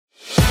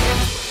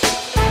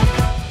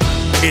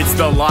It's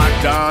the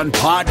Locked On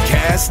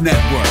Podcast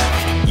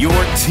Network, your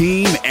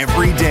team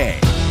every day.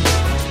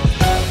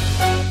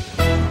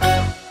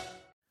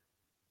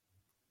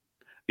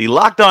 The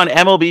Locked On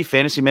MLB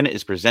Fantasy Minute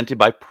is presented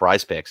by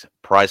Prize Picks.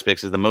 Prize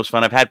Picks is the most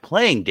fun I've had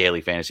playing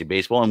daily fantasy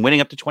baseball and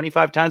winning up to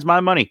 25 times my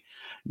money.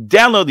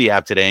 Download the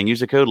app today and use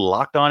the code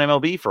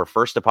LOCKEDONMLB for a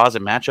first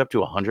deposit match up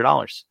to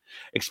 $100.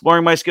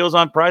 Exploring my skills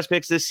on Prize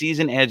Picks this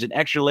season adds an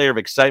extra layer of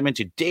excitement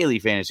to daily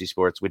fantasy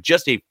sports. With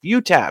just a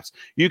few taps,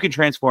 you can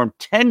transform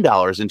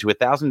 $10 into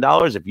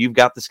 $1,000 if you've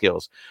got the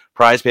skills.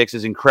 Prize Picks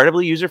is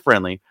incredibly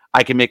user-friendly.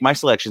 I can make my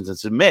selections and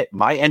submit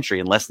my entry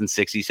in less than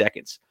 60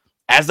 seconds.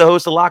 As the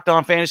host of Locked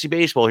On Fantasy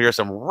Baseball, here are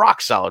some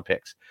rock-solid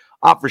picks.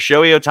 Opt for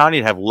Shohei Ohtani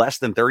to have less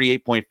than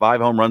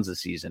 38.5 home runs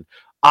this season.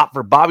 Opt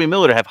for Bobby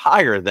Miller to have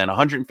higher than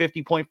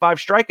 150.5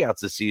 strikeouts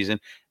this season.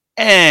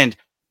 And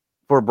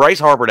for Bryce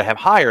Harper to have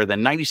higher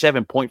than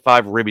 97.5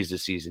 ribbies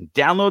this season.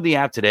 Download the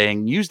app today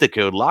and use the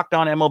code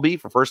LOCKEDONMLB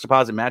for first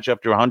deposit match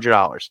up to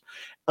 $100.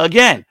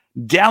 Again,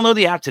 download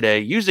the app today.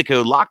 Use the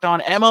code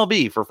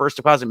LOCKEDONMLB for first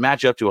deposit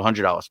match up to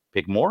 $100.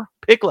 Pick more,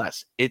 pick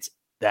less. It's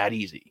that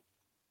easy.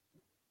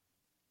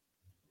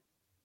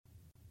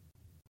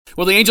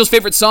 Well, the Angels'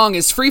 favorite song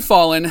is Free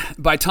Fallin'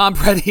 by Tom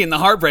Petty and the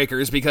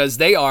Heartbreakers because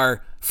they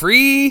are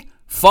free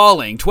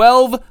falling.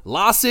 12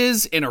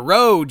 losses in a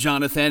row,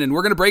 Jonathan, and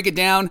we're going to break it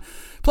down.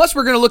 Plus,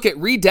 we're going to look at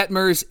Reed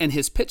Detmers and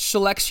his pitch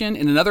selection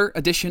in another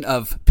edition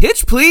of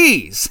Pitch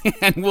Please.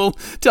 And we'll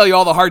tell you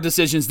all the hard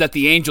decisions that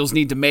the Angels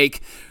need to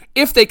make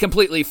if they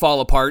completely fall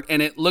apart,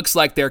 and it looks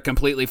like they're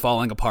completely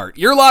falling apart.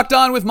 You're Locked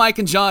On with Mike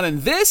and John,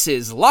 and this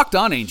is Locked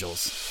On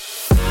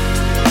Angels.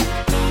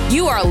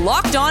 You are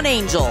Locked On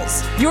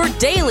Angels, your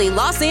daily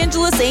Los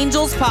Angeles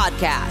Angels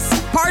podcast.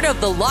 Part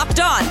of the Locked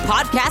On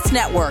Podcast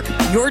Network,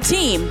 your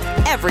team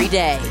every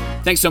day.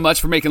 Thanks so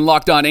much for making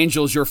Locked On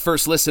Angels your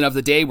first listen of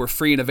the day. We're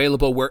free and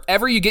available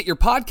wherever you get your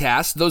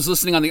podcast. Those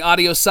listening on the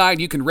audio side,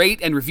 you can rate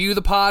and review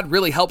the pod.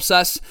 Really helps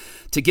us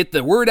to get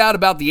the word out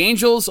about the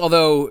Angels,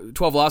 although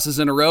 12 losses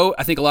in a row,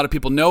 I think a lot of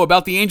people know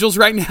about the Angels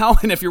right now.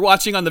 And if you're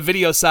watching on the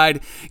video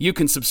side, you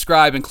can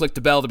subscribe and click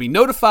the bell to be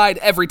notified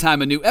every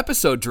time a new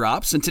episode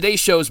drops. And today's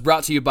show is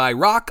brought to you by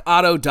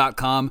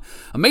RockAuto.com.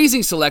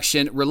 Amazing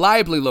selection,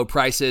 reliably low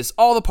prices,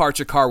 all the parts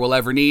your car will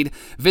ever need.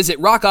 Visit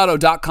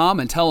RockAuto.com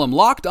and tell them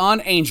Locked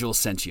On Angels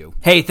sent you.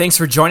 Hey, thanks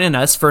for joining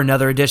us for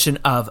another edition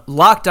of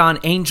Locked On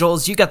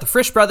Angels. You got the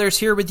Frisch Brothers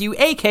here with you,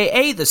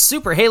 a.k.a. the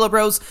Super Halo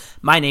Bros.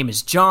 My name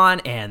is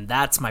John, and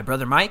that's my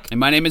brother Mike. And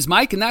my name is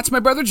Mike, and that's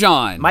my brother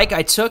John. Mike,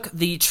 I took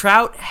the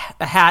Trout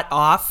hat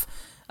off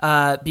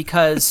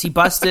because he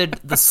busted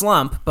the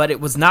slump, but it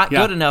was not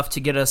good enough to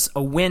get us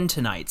a win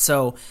tonight.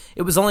 So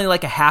it was only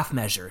like a half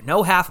measure.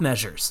 No half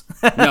measures.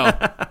 No,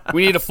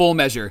 we need a full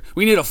measure.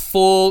 We need a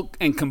full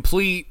and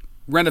complete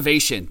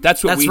renovation.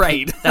 That's what we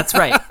need. That's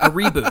right. A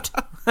reboot.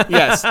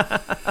 Yes.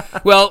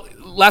 Well,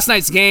 last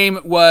night's game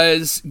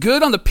was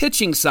good on the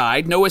pitching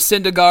side. Noah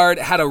Syndergaard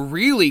had a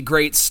really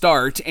great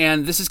start,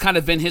 and this has kind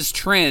of been his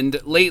trend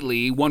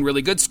lately. One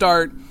really good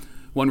start,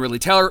 one really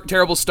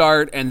terrible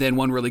start, and then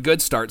one really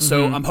good start.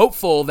 So I'm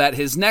hopeful that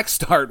his next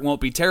start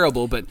won't be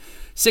terrible, but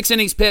 6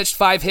 innings pitched,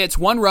 5 hits,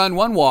 1 run,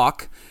 1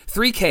 walk,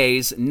 3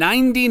 Ks,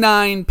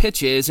 99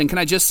 pitches. And can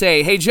I just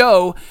say, hey,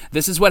 Joe,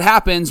 this is what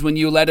happens when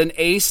you let an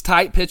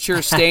ace-type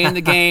pitcher stay in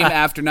the game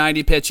after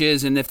 90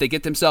 pitches, and if they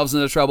get themselves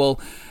into trouble,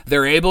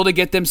 they're able to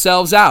get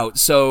themselves out.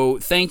 So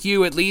thank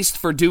you at least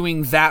for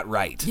doing that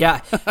right.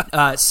 Yeah,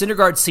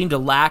 Syndergaard seemed to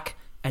lack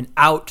an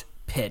out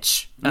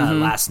pitch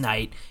last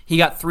night. He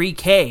got 3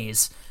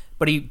 Ks,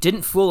 but he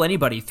didn't fool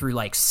anybody through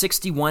like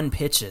 61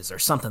 pitches or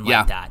something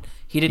like that.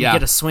 He didn't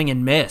get a swing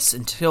and miss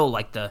until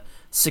like the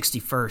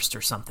 61st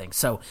or something.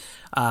 So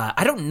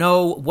I don't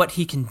know what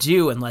he can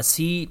do unless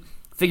he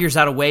figures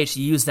out a way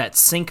to use that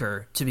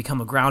sinker to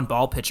become a ground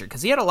ball pitcher,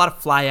 because he had a lot of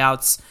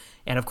flyouts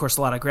and of course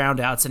a lot of ground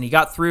outs, and he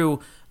got through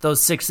those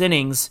 6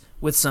 innings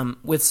with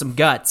some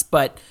guts,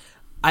 but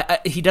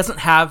he doesn't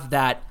have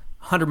that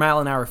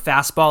 100-mile-an-hour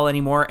fastball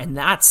anymore, and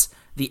that's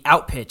the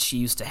out pitch he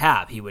used to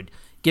have. He would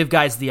give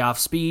guys the off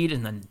speed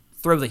and then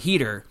throw the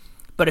heater.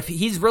 But if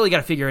he's really got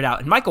to figure it out.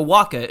 And Michael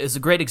Wacha is a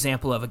great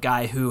example of a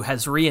guy who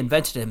has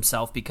reinvented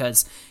himself,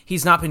 because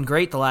he's not been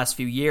great the last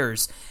few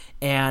years.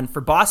 And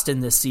for Boston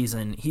this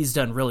season, he's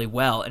done really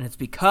well. And it's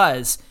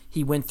because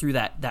he went through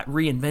that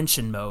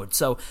reinvention mode.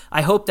 So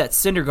I hope that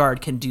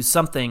Syndergaard can do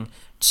something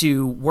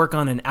to work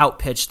on an out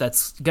pitch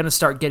that's going to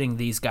start getting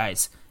these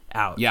guys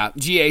out. Yeah,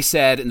 GA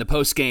said in the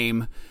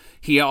postgame,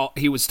 he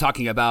was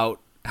talking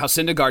about how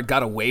Syndergaard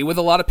got away with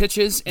a lot of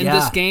pitches in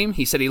this game.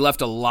 He said he left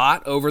a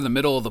lot over the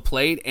middle of the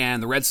plate,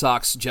 and the Red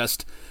Sox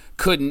just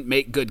couldn't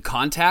make good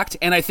contact.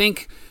 And I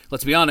think,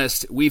 let's be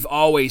honest, we've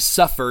always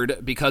suffered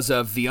because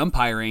of the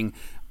umpiring.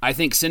 I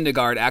think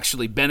Syndergaard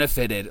actually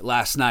benefited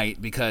last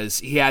night because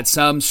he had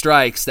some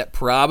strikes that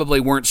probably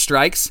weren't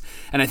strikes,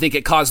 and I think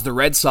it caused the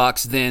Red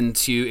Sox then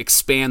to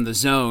expand the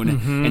zone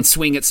and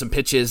swing at some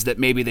pitches that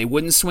maybe they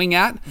wouldn't swing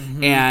at,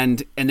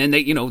 and then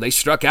they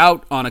struck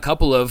out on a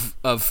couple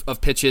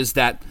of pitches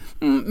that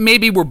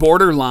maybe were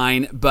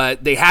borderline,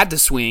 but they had to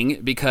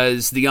swing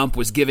because the ump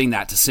was giving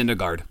that to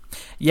Syndergaard.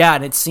 Yeah,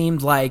 and it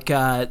seemed like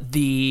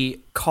the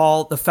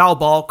foul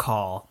ball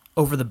call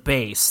over the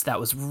base that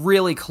was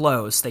really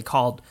close, they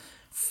called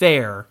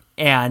fair,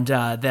 and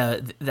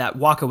that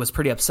Waka was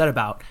pretty upset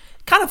about.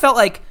 Kind of felt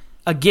like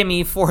a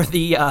gimme for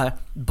the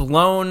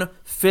blown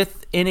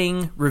fifth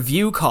inning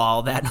review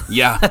call that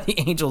the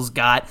Angels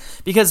got,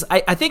 because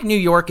I think New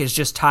York is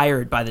just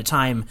tired by the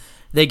time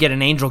they get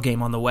an Angel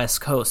game on the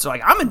West Coast. They're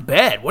like, I'm in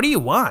bed. What do you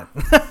want?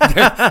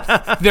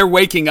 They're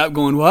waking up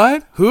going,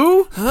 what?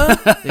 Who?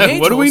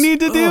 What do we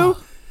need to do?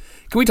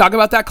 Can we talk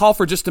about that call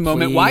for just a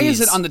moment? Please. Why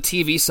is it on the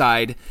TV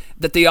side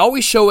that they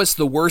always show us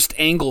the worst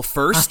angle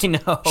first? I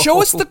know.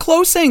 Show us the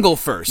close angle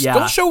first. Yeah.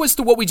 Don't show us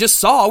what we just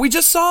saw. We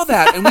just saw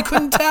that, and we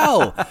couldn't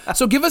tell.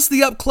 So give us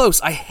the up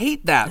close. I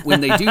hate that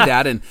when they do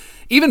that. And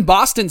even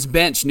Boston's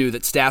bench knew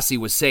that Stassi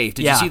was safe.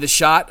 Did you see the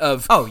shot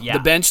of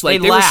the bench?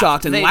 Like, they were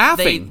shocked and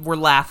laughing. They were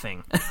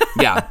laughing.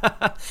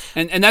 Yeah.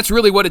 And that's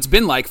really what it's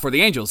been like for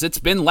the Angels. It's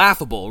been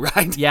laughable,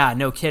 right? Yeah,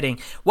 no kidding.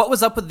 What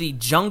was up with the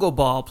jungle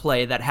ball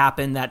play that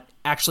happened that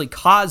actually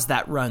caused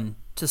that run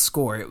to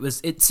score?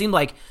 It seemed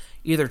like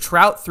either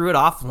Trout threw it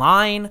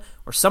offline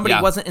or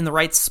somebody wasn't in the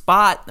right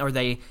spot, or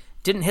they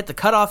didn't hit the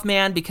cutoff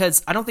man,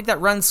 because I don't think that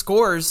run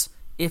scores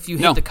if you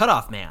hit the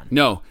cutoff man.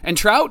 No. And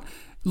Trout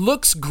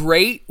looks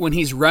great when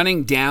he's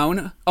running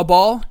down a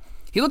ball.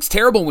 He looks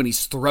terrible when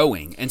he's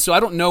throwing, and so I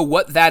don't know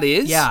what that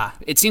is. Yeah.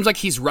 It seems like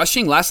he's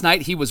rushing. Last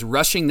night he was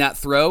rushing that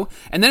throw,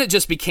 and then it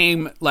just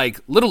became like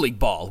Little League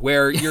ball,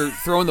 where you're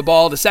throwing the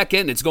ball to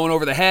second and it's going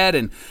over the head,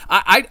 and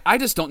I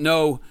just don't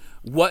know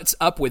what's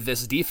up with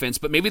this defense,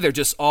 but maybe they're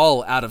just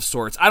all out of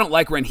sorts. I don't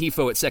like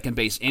Rengifo at second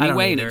base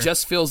anyway, and it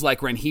just feels like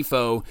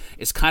Rengifo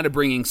is kind of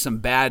bringing some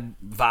bad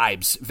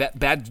vibes,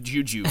 bad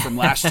juju from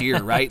last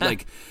year, right?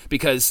 Like,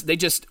 because they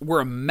just were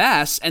a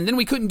mess, and then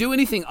we couldn't do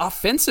anything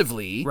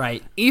offensively.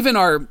 Right. Even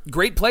our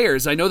great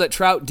players, I know that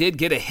Trout did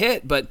get a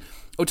hit, but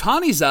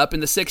Ohtani's up in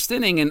the sixth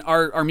inning, and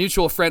our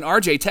mutual friend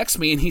RJ texts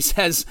me, and he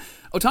says,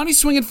 Ohtani's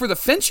swinging for the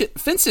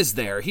fences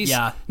there. He's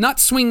not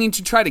swinging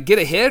to try to get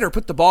a hit or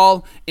put the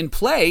ball in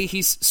play.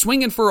 He's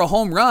swinging for a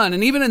home run.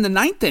 And even in the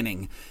ninth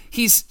inning,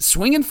 he's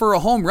swinging for a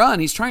home run.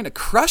 He's trying to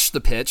crush the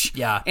pitch.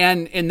 Yeah.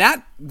 And in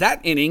that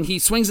inning, he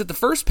swings at the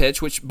first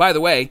pitch, which, by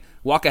the way,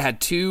 Waka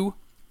had 2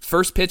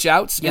 first pitch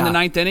outs in the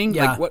ninth inning.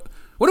 Yeah. Like,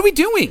 what are we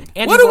doing?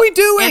 What are we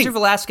doing? Andrew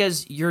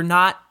Velasquez, you're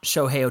not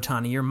Shohei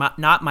Ohtani. You're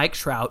not Mike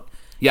Trout.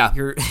 Yeah.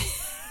 You're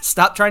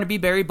stop trying to be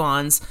Barry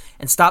Bonds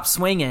and stop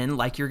swinging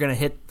like you're going to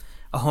hit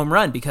a home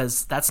run,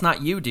 because that's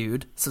not you,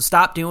 dude. So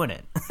stop doing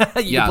it.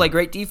 You play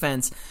great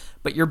defense,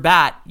 but your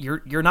bat,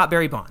 you're not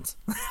Barry Bonds.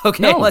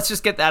 Okay, let's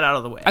just get that out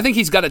of the way. I think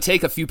he's got to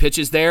take a few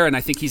pitches there, and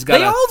I think he's got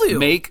to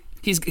make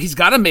he's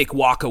got to make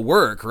Waka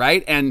work,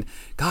 right? And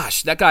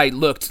gosh, that guy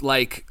looked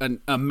like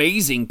an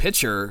amazing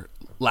pitcher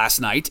last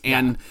night,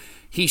 and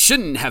he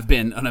shouldn't have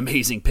been an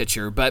amazing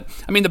pitcher. But,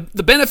 I mean,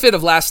 the benefit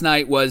of last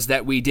night was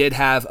that we did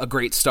have a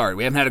great start.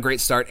 We haven't had a great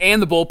start,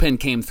 and the bullpen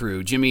came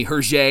through. Jimmy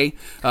Hergé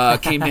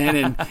came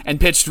in and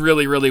pitched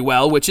really, really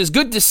well, which is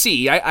good to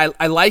see.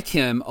 I like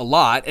him a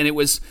lot, and it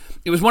was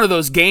one of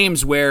those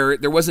games where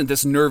there wasn't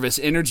this nervous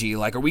energy,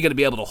 like, are we going to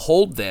be able to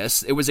hold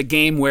this? It was a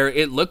game where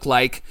it looked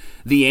like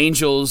the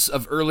Angels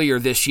of earlier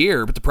this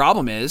year, but the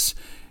problem is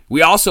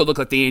we also look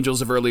like the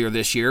Angels of earlier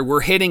this year. We're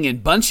hitting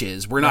in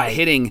bunches. We're not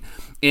hitting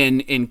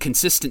in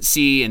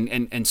consistency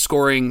and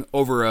scoring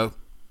over a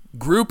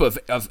group of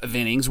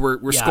innings.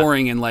 We're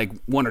scoring in like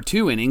 1 or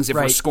 2 innings if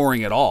we're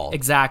scoring at all.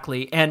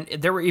 Exactly. And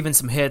there were even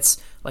some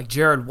hits, like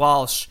Jared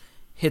Walsh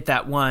hit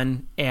that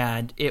one,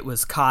 and it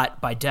was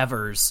caught by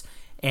Devers,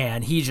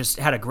 and he just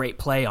had a great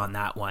play on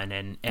that one.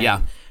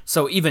 And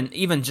so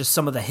even just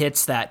some of the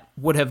hits that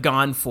would have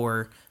gone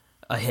for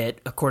a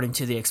hit according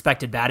to the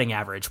expected batting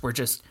average were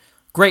just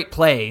great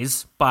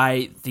plays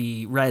by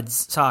the Red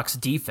Sox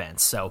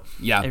defense. So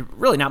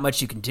really not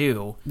much you can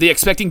do. The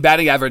expecting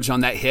batting average on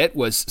that hit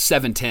was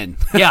 710.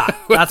 Yeah,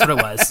 that's what it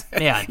was.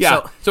 Man.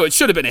 Yeah. So it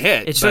should have been a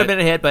hit. It should have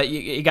been a hit, but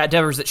you got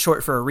Devers at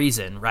short for a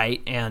reason,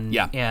 right?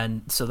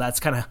 And so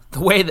that's kind of the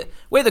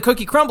way the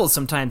cookie crumbles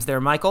sometimes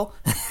there, Michael.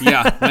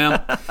 Yeah,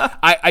 well,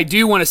 I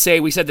do want to say,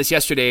 we said this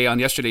yesterday on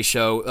yesterday's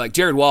show, like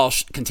Jared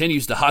Walsh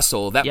continues to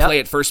hustle. That play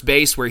at first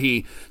base where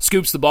he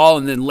scoops the ball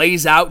and then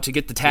lays out to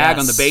get the tag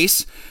on the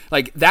base.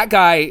 Like, that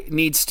guy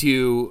needs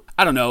to,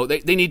 I don't know,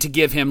 they need to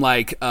give him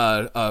like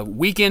a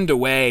weekend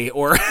away,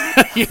 or,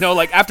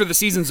 like after the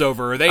season's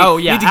over. They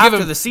need to after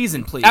give him, the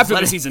season, please. After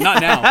the season, not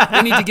now.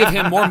 They need to give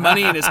him more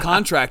money in his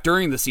contract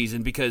during the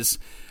season, because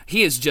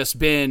he has just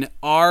been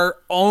our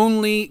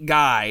only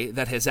guy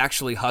that has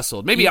actually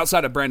hustled. Maybe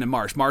outside of Brandon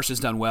Marsh. Marsh has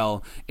done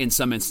well in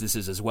some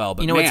instances as well.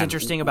 But what's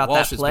interesting about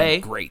Walsh that play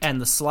great.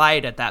 And the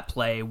slide at that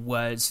play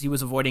was he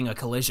was avoiding a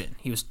collision.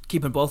 He was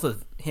keeping both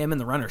of him and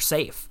the runner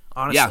safe,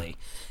 honestly.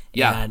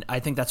 Yeah. And I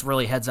think that's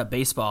really heads-up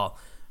baseball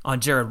on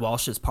Jared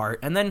Walsh's part.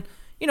 And then,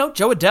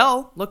 Joe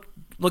Adell looked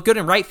good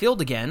in right field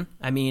again.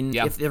 I mean,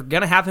 if they're going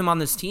to have him on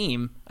this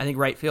team, I think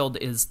right field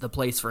is the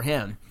place for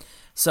him.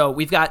 So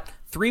we've got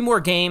 3 more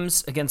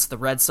games against the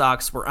Red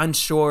Sox. We're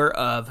unsure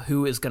of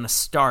who is going to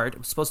start. It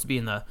was supposed to be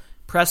in the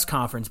press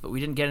conference, but we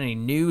didn't get any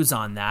news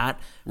on that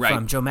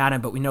from Joe Maddon.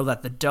 But we know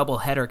that the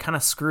doubleheader kind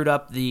of screwed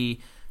up the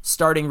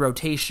starting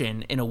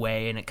rotation in a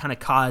way, and it kind of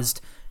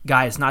caused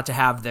guys not to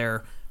have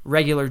their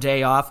regular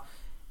day off.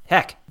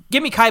 Heck,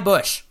 give me Kai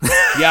Busch.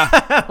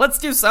 Yeah. Let's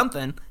do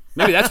something.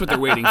 Maybe that's what they're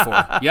waiting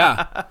for.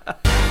 Yeah.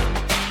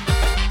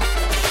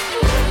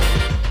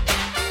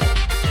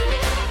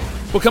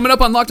 Well, coming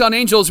up on Locked On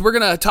Angels, we're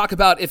going to talk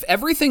about if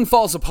everything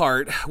falls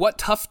apart, what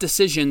tough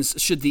decisions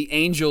should the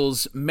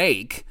Angels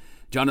make?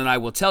 John and I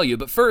will tell you.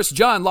 But first,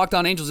 John, Locked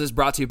On Angels is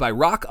brought to you by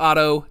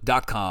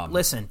RockAuto.com.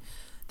 Listen,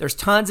 there's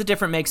tons of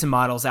different makes and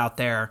models out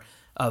there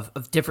of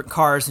different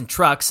cars and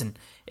trucks, and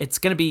it's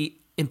going to be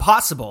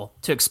impossible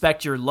to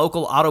expect your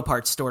local auto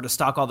parts store to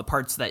stock all the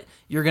parts that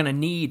you're going to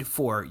need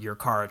for your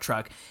car or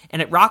truck.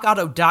 And at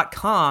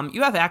RockAuto.com,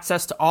 you have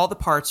access to all the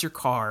parts your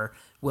car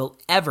will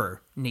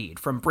ever need,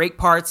 from brake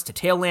parts to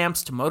tail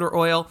lamps to motor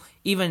oil,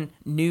 even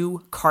new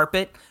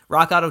carpet.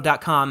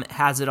 RockAuto.com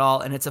has it all,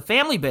 and it's a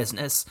family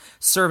business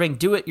serving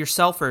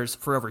do-it-yourselfers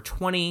for over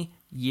 20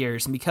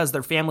 years. And because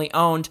they're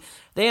family-owned,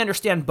 they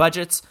understand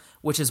budgets,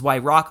 which is why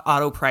Rock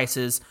Auto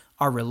prices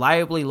are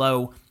reliably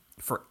low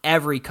for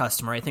every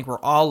customer. I think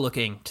we're all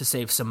looking to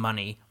save some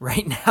money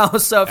right now.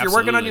 So if you're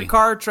working on your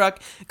car or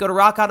truck, go to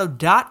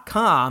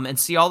rockauto.com and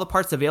see all the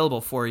parts available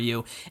for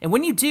you. And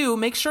when you do,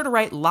 make sure to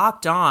write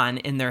Locked On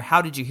in their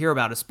How Did You Hear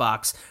About Us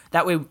box.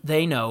 That way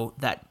they know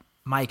that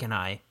Mike and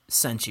I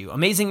sent you.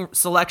 Amazing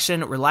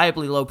selection,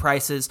 reliably low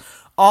prices,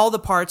 all the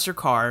parts your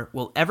car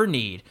will ever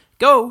need.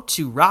 Go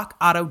to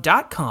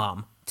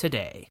rockauto.com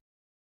today.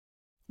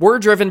 We're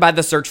driven by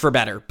the search for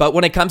better, but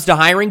when it comes to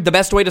hiring, the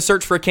best way to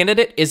search for a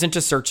candidate isn't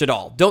to search at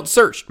all. Don't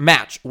search,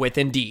 match with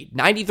Indeed.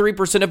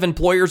 93% of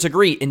employers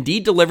agree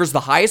Indeed delivers the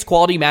highest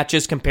quality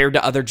matches compared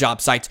to other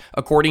job sites,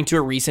 according to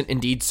a recent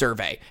Indeed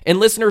survey. And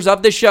listeners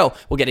of this show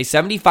will get a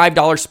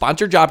 $75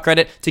 sponsored job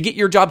credit to get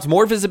your jobs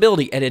more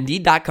visibility at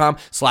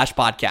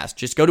Indeed.com/podcast.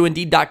 Just go to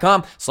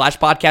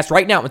Indeed.com/podcast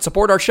right now and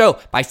support our show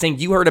by saying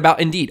you heard about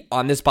Indeed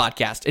on this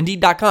podcast.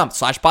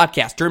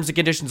 Indeed.com/podcast. Terms and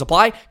conditions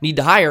apply. Need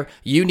to hire?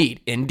 You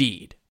need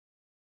Indeed.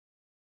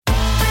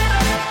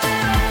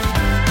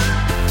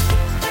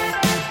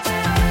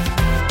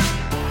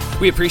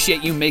 We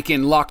appreciate you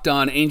making Locked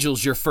On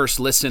Angels your first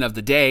listen of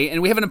the day,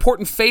 and we have an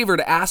important favor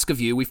to ask of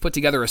you. We've put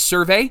together a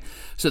survey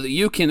so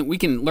that we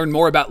can learn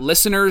more about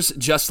listeners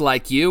just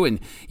like you, and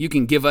you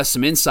can give us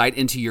some insight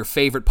into your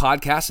favorite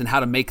podcasts and how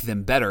to make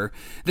them better.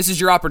 This is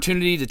your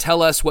opportunity to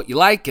tell us what you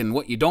like and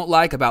what you don't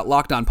like about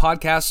Locked On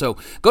Podcasts. So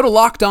go to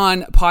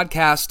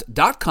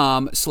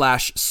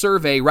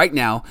lockedonpodcast.com/survey right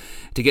now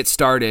to get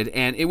started,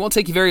 and it won't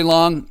take you very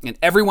long, and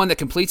everyone that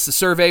completes the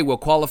survey will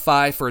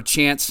qualify for a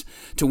chance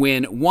to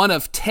win one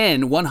of 10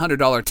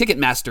 $100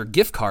 Ticketmaster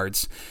gift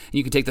cards. And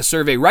you can take the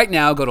survey right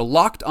now. Go to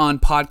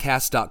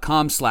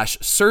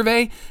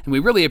lockedonpodcast.com/survey, and we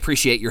really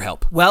appreciate your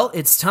help. Well,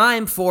 it's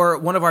time for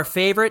one of our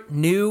favorite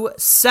new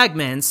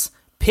segments,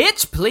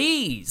 Pitch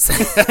Please.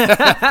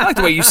 I like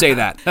the way you say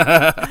that.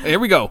 Here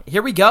we go.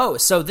 Here we go.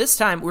 So this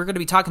time we're going to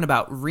be talking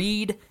about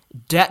Reed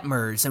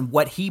Detmers and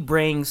what he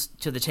brings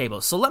to the table.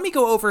 So let me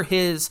go over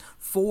his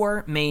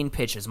 4 main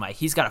pitches, Mike.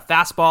 He's got a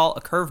fastball,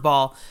 a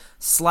curveball,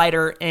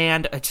 slider,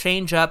 and a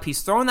changeup.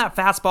 He's throwing that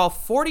fastball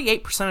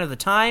 48% of the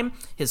time,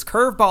 his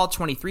curveball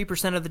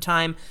 23% of the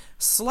time,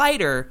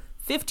 slider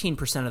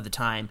 15% of the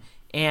time,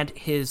 and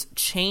his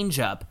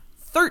changeup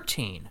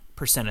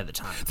 13% of the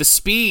time. The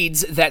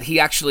speeds that he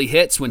actually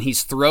hits when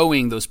he's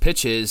throwing those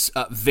pitches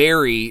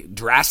vary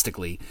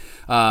drastically.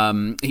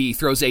 He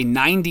throws a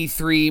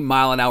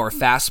 93-mile-an-hour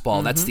fastball.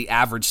 Mm-hmm. That's the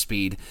average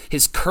speed.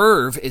 His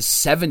curve is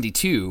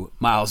 72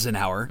 miles an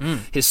hour.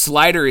 His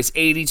slider is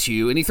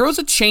 82, and he throws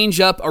a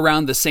changeup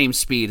around the same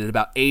speed at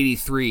about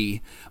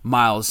 83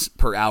 miles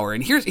per hour.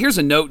 And here's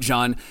a note,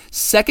 John.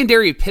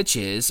 Secondary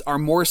pitches are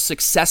more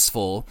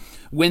successful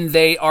when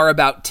they are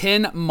about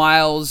 10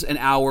 miles an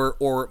hour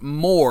or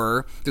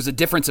more. There's a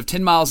difference of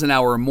 10 miles an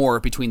hour or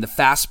more between the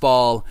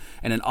fastball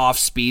and an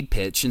off-speed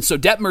pitch. And so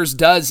Detmers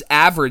does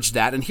average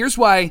that. And here's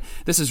why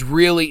this is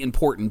really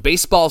important.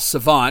 Baseball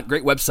Savant,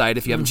 great website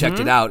if you haven't checked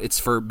it out. It's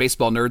for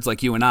baseball nerds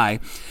like you and I.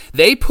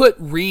 They put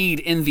Reed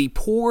in the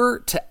poor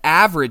to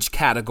average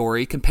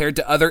category compared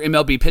to other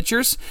MLB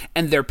pitchers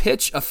and their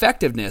pitch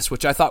effectiveness,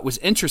 which I thought was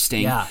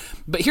interesting. Yeah.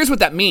 But here's what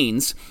that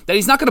means, that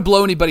he's not going to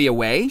blow anybody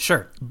away.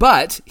 Sure.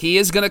 But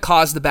he is going to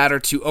cause the batter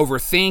to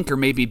overthink or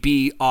maybe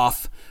be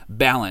off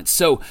balance.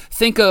 So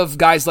think of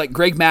guys like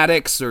Greg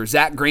Maddux or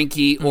Zach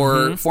Greinke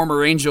or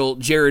former Angel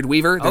Jared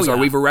Weaver. There's our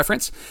Weaver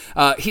reference.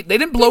 They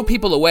didn't blow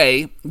people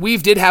away.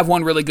 Weave did have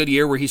one really good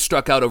year where he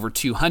struck out over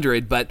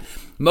 200, but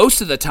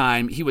most of the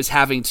time he was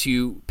having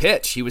to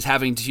pitch. He was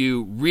having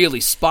to really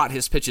spot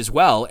his pitches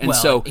well. And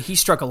so he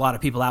struck a lot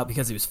of people out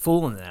because he was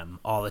fooling them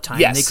all the time.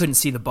 Yes. And they couldn't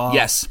see the ball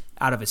Yes.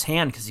 out of his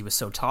hand because he was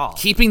so tall.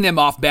 Keeping them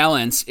off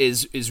balance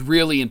is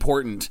really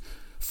important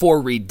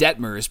for Reed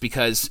Detmers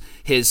because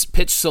his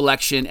pitch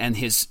selection and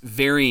his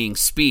varying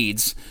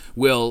speeds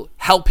will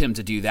help him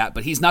to do that,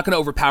 but he's not going to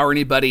overpower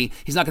anybody.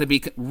 He's not going to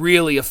be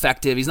really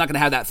effective. He's not going to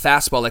have that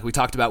fastball like we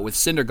talked about with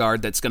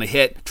Syndergaard that's going to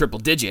hit triple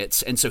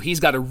digits, and so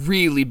he's got to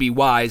really be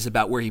wise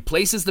about where he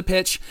places the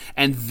pitch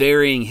and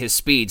varying his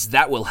speeds.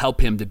 That will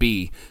help him to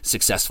be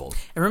successful.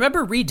 And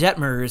remember, Reed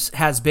Detmers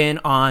has been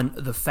on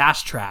the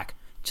fast track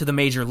to the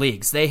major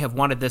leagues. They have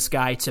wanted this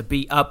guy to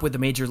be up with the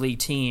major league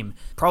team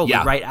probably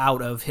right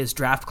out of his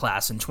draft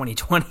class in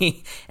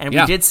 2020. And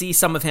we did see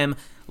some of him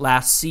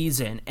last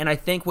season. And I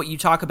think what you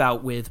talk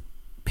about with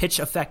pitch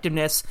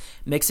effectiveness,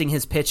 mixing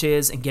his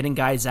pitches and getting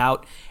guys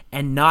out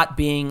and not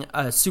being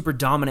a super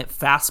dominant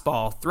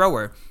fastball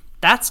thrower,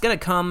 that's going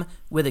to come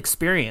with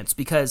experience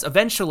because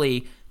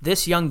eventually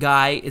this young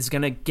guy is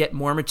going to get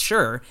more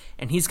mature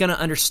and he's going to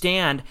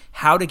understand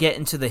how to get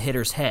into the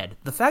hitter's head.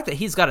 The fact that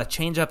he's got a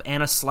changeup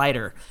and a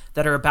slider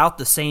that are about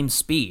the same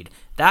speed,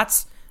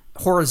 that's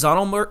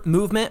horizontal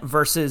movement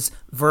versus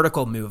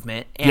vertical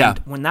movement. And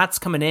when that's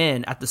coming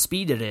in at the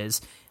speed it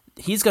is,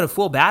 he's going to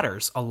fool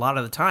batters a lot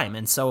of the time.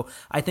 And so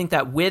I think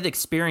that with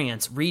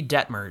experience, Reed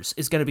Detmers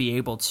is going to be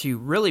able to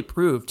really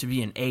prove to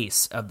be an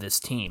ace of this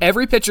team.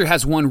 Every pitcher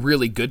has one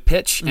really good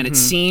pitch, and it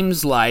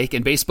seems like,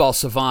 and Baseball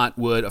Savant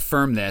would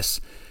affirm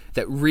this,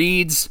 that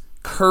Reed's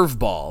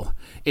curveball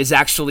is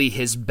actually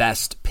his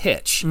best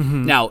pitch.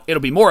 Now,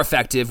 it'll be more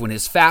effective when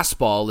his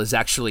fastball is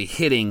actually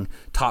hitting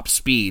top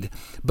speed.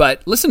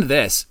 But listen to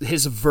this.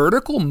 His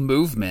vertical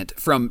movement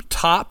from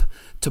top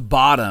to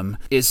bottom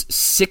is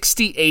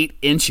 68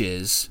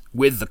 inches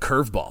with the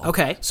curveball.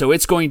 Okay. So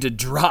it's going to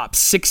drop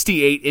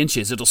 68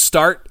 inches. It'll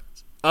start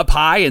up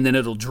high and then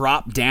it'll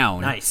drop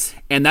down. Nice.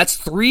 And that's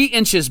 3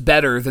 inches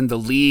better than the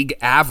league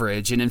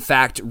average. And in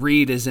fact,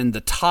 Reed is in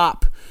the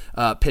top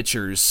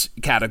pitchers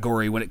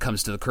category when it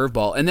comes to the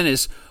curveball. And then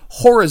his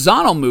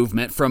horizontal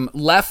movement from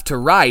left to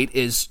right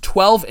is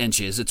 12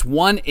 inches. It's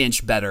 1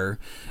 inch better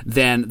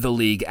than the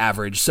league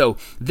average. So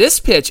this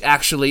pitch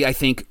actually, I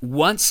think,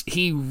 once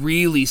he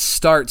really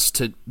starts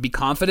to be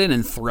confident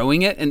in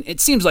throwing it, and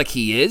it seems like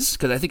he is,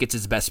 because I think it's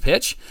his best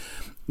pitch,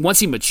 once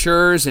he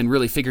matures and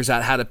really figures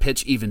out how to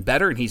pitch even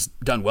better, and he's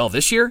done well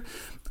this year,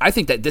 I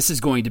think that this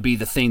is going to be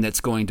the thing that's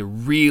going to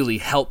really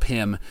help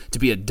him to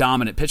be a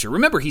dominant pitcher.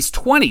 Remember, he's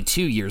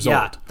 22 years old.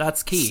 Yeah,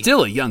 that's key.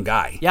 Still a young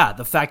guy. Yeah,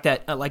 the fact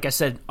that, like I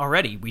said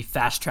already, we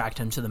fast-tracked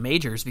him to the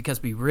majors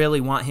because we really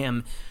want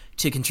him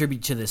to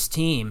contribute to this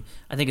team.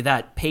 I think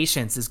that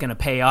patience is going to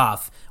pay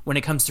off when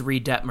it comes to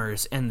Reed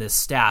Detmers and this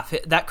staff.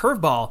 That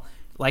curveball,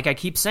 like I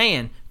keep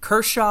saying,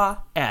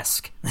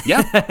 Kershaw-esque.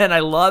 Yeah. And I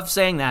love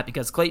saying that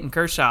because Clayton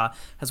Kershaw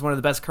has one of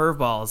the best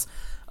curveballs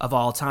of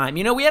all time.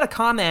 You know, we had a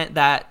comment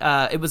that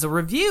it was a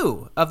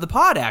review of the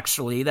pod,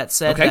 actually, that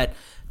said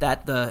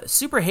that the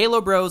Super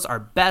Halo Bros are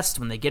best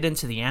when they get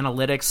into the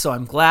analytics, so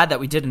I'm glad that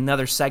we did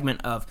another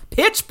segment of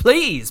Pitch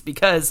Please,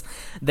 because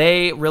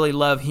they really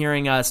love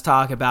hearing us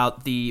talk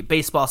about the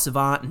Baseball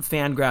Savant and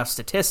Fangraph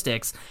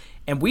statistics,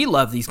 and we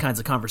love these kinds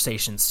of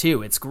conversations,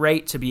 too. It's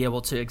great to be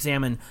able to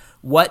examine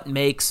what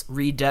makes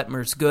Reed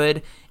Detmers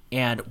good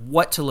and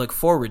what to look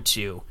forward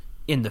to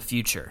in the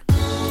future.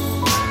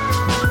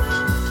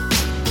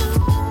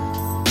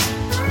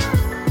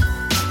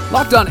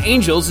 Locked On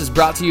Angels is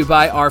brought to you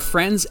by our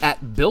friends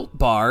at Built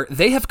Bar.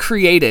 They have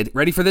created,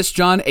 ready for this,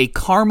 John, a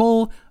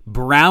caramel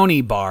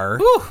brownie bar,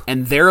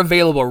 and they're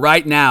available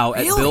right now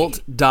at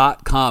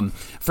Built.com.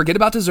 Forget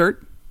about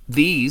dessert.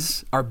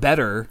 These are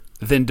better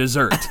than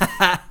dessert.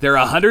 They're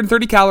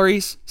 130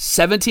 calories,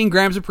 17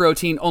 grams of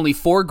protein, only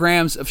 4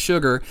 grams of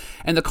sugar,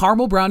 and the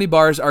caramel brownie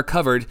bars are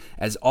covered,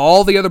 as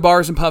all the other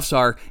bars and puffs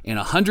are, in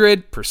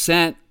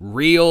 100%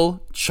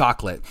 real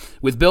chocolate.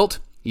 With Built,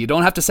 you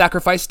don't have to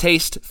sacrifice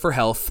taste for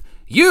health.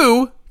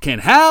 You can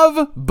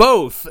have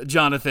both,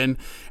 Jonathan.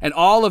 And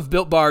all of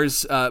Built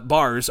Bar's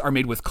bars are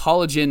made with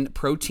collagen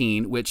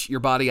protein, which your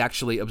body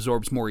actually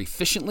absorbs more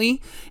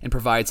efficiently and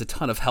provides a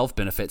ton of health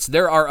benefits.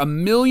 There are a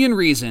million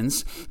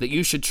reasons that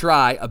you should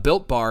try a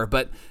Built Bar,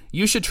 but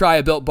you should try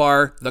a Built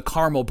Bar, the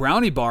caramel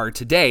brownie bar,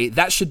 today.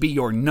 That should be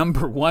your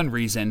number one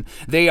reason.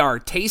 They are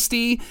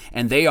tasty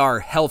and they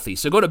are healthy.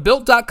 So go to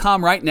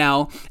Built.com right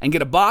now and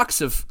get a box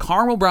of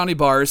caramel brownie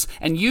bars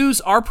and use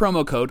our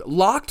promo code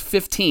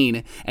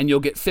LOCKED15 and you'll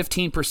get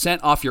 15%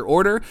 off your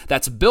order.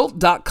 That's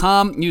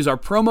Built.com. Use our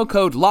promo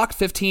code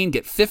LOCKED15.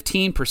 Get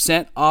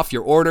 15% off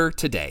your order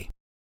today.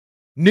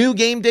 New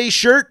game day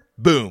shirt?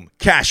 Boom.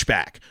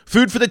 Cashback.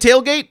 Food for the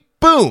tailgate?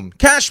 Boom,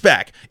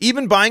 cashback.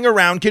 Even buying a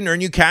round can earn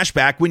you cash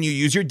back when you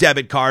use your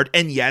debit card.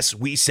 And yes,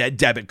 we said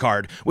debit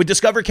card. With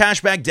Discover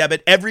Cashback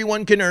Debit,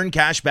 everyone can earn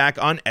cash back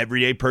on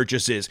everyday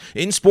purchases.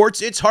 In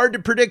sports, it's hard to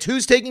predict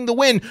who's taking the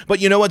win, but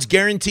you know what's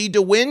guaranteed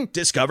to win?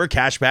 Discover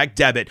Cashback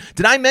Debit.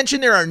 Did I mention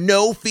there are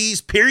no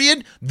fees,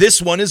 period?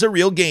 This one is a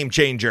real game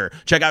changer.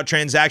 Check out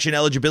transaction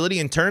eligibility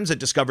and terms at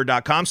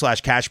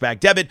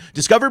discover.com/cashbackdebit.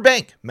 Discover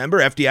Bank, member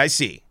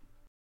FDIC.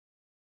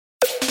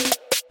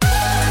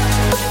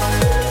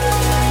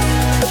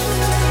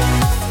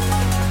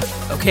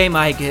 Okay,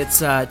 Mike, it's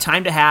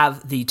time to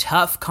have the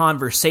tough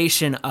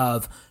conversation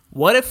of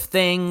what if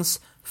things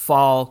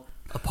fall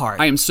apart.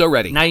 I am so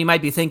ready. Now you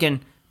might be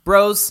thinking,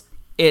 bros,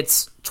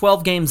 it's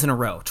 12 games in a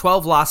row,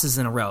 12 losses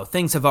in a row.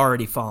 Things have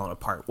already fallen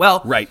apart.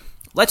 Well, right.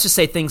 Let's just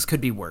say things could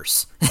be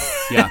worse.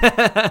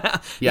 Yeah.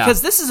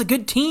 Because this is a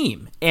good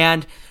team,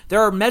 and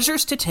there are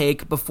measures to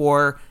take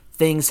before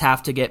things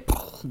have to get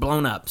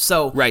blown up.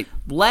 So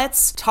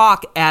let's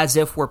talk as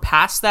if we're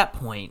past that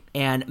point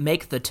and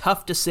make the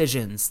tough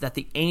decisions that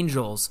the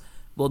Angels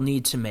will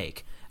need to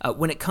make.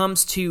 When it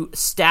comes to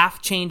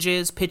staff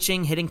changes,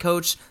 pitching, hitting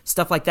coach,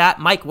 stuff like that,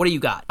 Mike, what do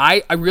you got?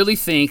 I really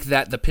think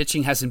that the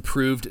pitching has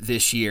improved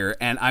this year,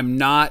 and I'm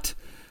not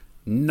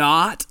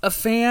a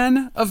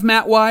fan of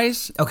Matt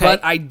Wise,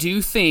 but I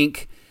do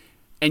think,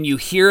 and you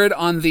hear it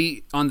on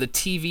the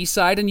TV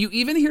side, and you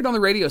even hear it on the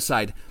radio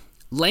side,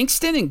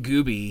 Langston and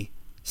Gooby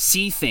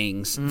see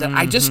things that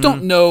I just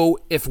don't know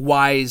if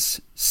Wise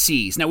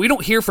sees. Now, we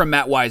don't hear from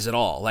Matt Wise at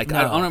all. Like,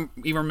 I don't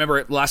even remember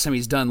it last time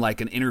he's done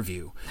like an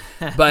interview.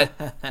 But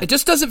it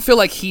just doesn't feel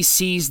like he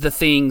sees the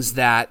things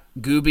that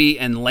Gooby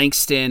and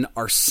Langston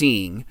are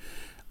seeing.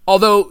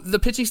 Although the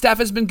pitching staff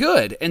has been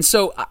good. And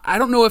so I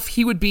don't know if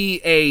he would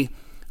be a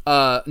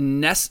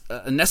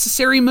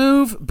necessary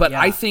move, but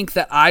I think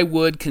that I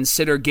would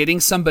consider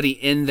getting somebody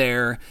in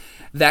there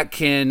that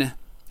can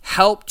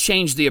help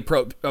change the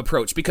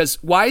approach,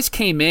 because Wise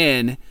came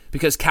in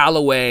because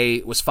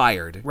Callaway was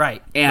fired.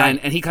 Right. And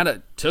he kind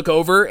of took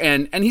over,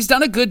 and he's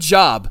done a good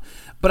job.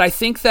 But I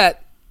think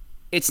that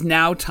it's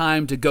now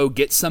time to go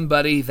get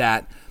somebody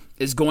that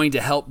is going to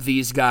help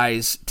these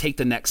guys take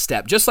the next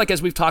step. Just like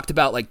as we've talked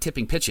about, like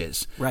tipping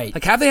pitches. Right.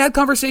 Like, have they had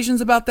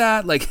conversations about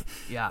that? Like,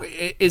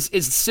 is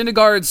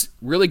Syndergaard's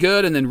really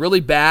good and then really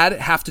bad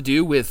have to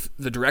do with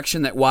the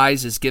direction that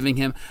Wise is giving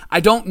him?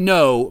 I don't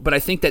know, but I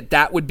think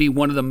that would be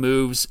one of the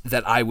moves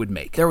that I would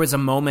make. There was a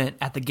moment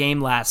at the game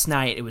last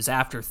night. It was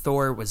after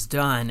Thor was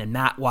done, and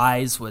Matt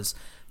Wise was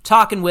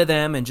talking with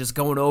him and just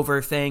going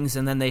over things,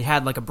 and then they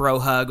had like a bro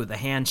hug with a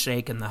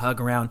handshake and the hug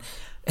around.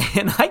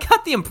 And I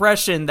got the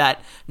impression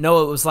that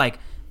Noah was like,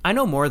 I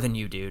know more than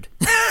you, dude.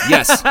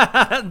 Yes.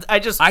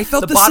 I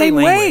felt the same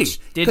way.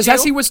 Because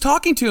as he was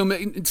talking to him,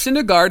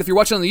 Syndergaard, if you're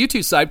watching on the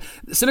YouTube side,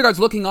 Syndergaard's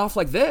looking off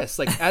like this,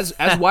 like as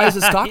Wise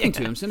is talking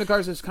to him.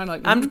 Syndergaard's just kind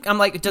of like, I'm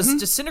like, does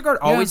Syndergaard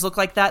always look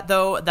like that,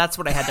 though? That's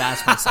what I had to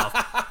ask myself.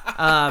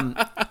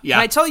 Can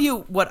I tell you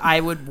what I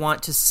would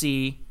want to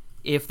see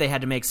if they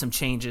had to make some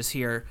changes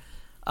here?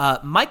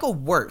 Michael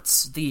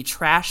Wirtz, the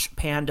Trash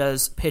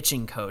Pandas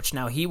pitching coach.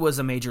 Now, he was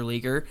a major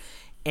leaguer,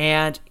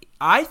 and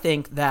I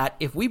think that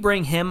if we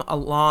bring him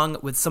along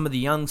with some of the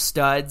young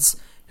studs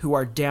who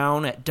are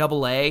down at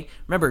AA,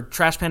 remember,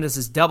 Trash Pandas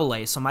is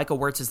AA, so Michael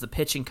Wirtz is the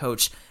pitching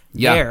coach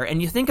there. And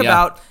you think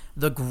about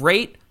the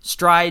great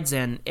strides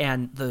and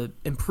the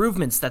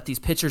improvements that these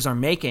pitchers are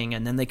making,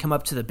 and then they come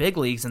up to the big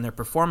leagues and they're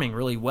performing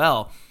really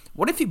well.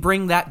 What if you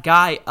bring that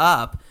guy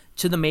up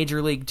to the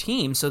major league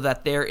team so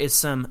that there is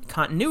some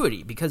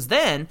continuity? Because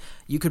then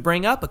you could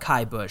bring up a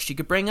Kai Bush, you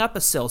could bring up a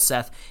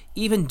Silseth,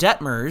 even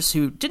Detmers,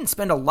 who didn't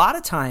spend a lot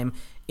of time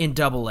in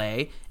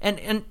AA,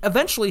 and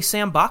eventually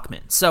Sam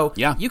Bachman. So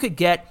you could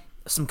get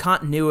some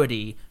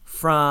continuity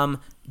from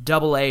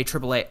AA,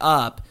 AAA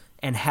up,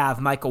 and have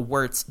Michael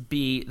Wirtz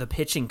be the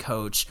pitching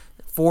coach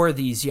for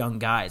these young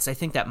guys. I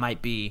think that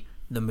might be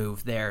the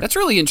move there. That's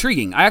really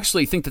intriguing. I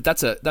actually think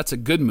that's a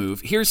good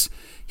move. Here's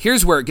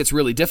where it gets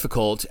really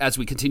difficult as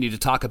we continue to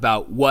talk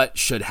about what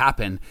should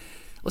happen.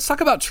 Let's talk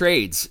about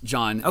trades,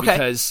 John,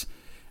 because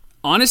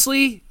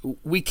honestly,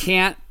 we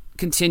can't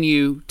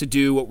continue to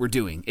do what we're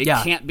doing. It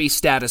can't be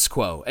status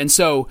quo. And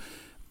so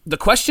the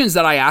questions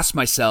that I ask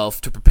myself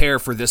to prepare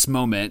for this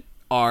moment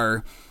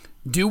are,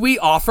 do we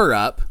offer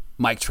up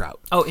Mike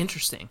Trout? Oh,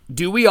 interesting.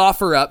 Do we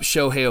offer up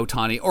Shohei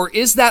Ohtani, or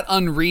is that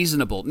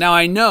unreasonable? Now,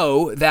 I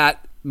know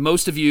that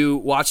most of you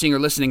watching or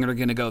listening are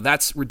going to go,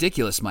 that's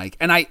ridiculous, Mike.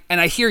 And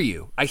I hear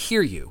you.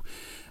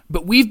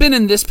 But we've been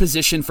in this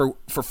position for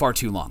far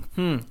too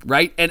long,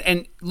 right?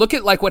 And look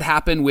at like what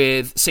happened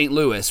with St.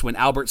 Louis when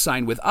Albert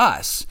signed with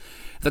us.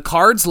 The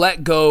Cards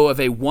let go of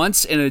a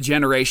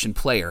once-in-a-generation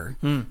player,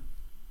 and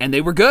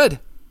they were good.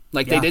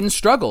 Like, they didn't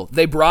struggle.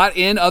 They brought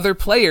in other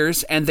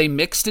players, and they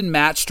mixed and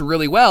matched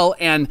really well.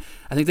 And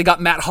I think they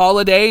got Matt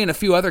Holliday and a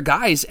few other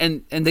guys,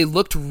 and they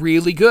looked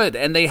really good.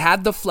 And they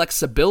had the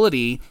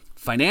flexibility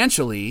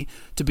financially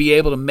to be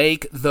able to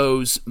make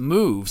those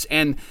moves.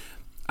 And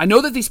I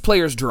know that these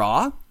players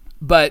draw,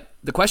 but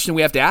the question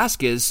we have to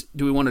ask is,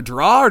 do we want to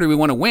draw or do we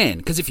want to win?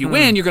 Because if you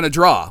win, you're going to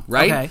draw,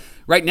 right? Okay.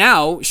 Right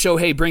now,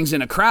 Shohei brings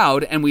in a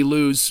crowd and we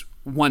lose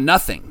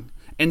 1-0.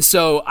 And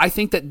so I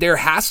think that there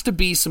has to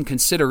be some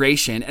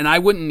consideration, and I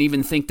wouldn't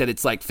even think that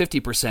it's like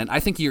 50%. I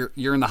think you're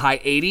in the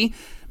high 80,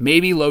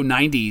 maybe low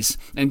 90s,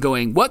 and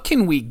going, what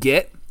can we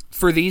get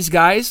for these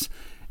guys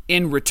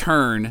in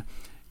return?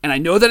 And I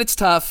know that it's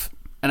tough,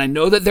 and I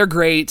know that they're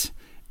great,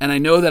 and I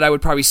know that I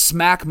would probably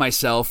smack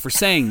myself for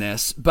saying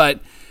this, but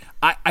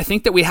I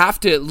think that we have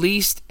to at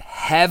least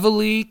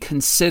heavily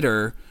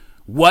consider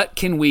what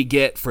can we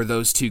get for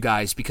those two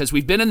guys, because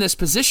we've been in this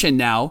position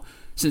now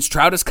since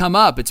Trout has come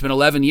up. It's been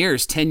 11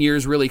 years, 10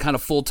 years really kind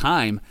of full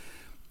time,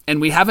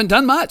 and we haven't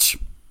done much.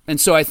 And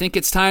so I think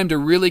it's time to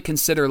really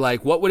consider,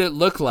 like, what would it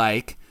look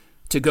like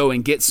to go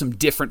and get some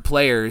different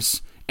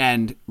players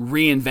and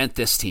reinvent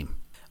this team?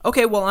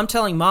 Okay, well, I'm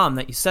telling Mom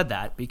that you said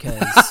that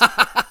because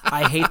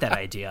I hate that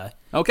idea.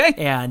 Okay.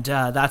 And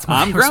that's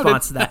my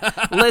response to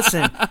that.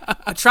 Listen,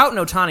 Trout and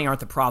Ohtani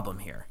aren't the problem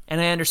here.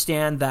 And I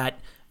understand that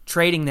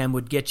trading them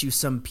would get you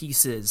some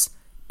pieces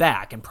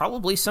back and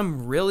probably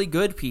some really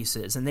good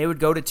pieces. And they would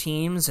go to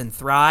teams and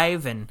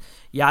thrive and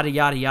yada,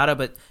 yada, yada.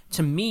 But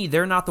to me,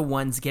 they're not the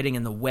ones getting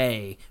in the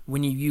way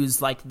when you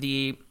use like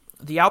the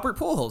Albert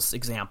Pujols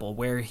example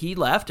where he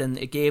left and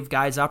it gave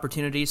guys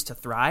opportunities to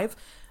thrive.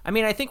 I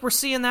mean, I think we're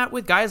seeing that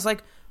with guys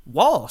like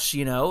Walsh,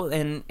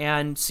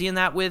 and seeing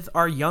that with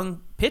our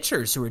young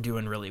pitchers who are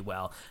doing really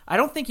well. I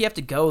don't think you have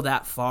to go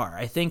that far.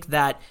 I think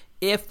that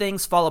if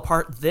things fall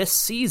apart this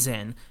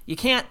season, you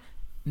can't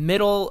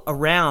middle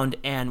around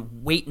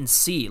and wait and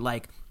see.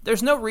 Like,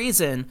 there's no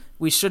reason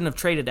we shouldn't have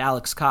traded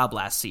Alex Cobb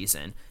last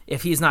season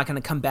if he's not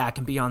going to come back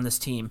and be on this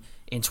team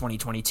in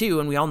 2022,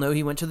 and we all know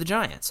he went to the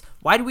Giants.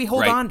 Why do we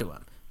hold on to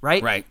him?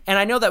 Right. And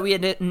I know that we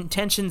had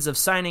intentions of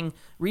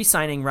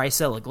re-signing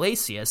Raisel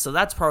Iglesias, so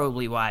that's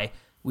probably why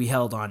we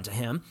held on to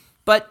him.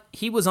 But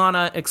he was on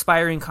an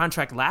expiring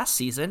contract last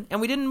season,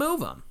 and we didn't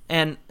move him.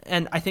 And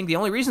I think the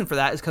only reason for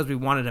that is because we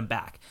wanted him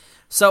back.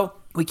 So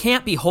we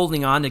can't be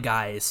holding on to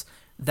guys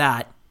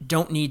that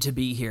don't need to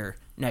be here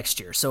next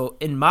year. So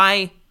in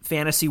my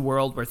fantasy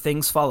world where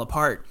things fall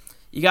apart,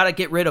 you got to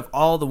get rid of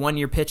all the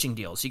one-year pitching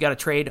deals. You got to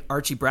trade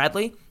Archie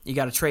Bradley. You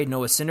got to trade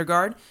Noah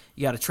Syndergaard.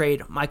 You got to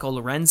trade Michael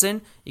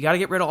Lorenzen. You got to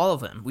get rid of all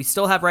of them. We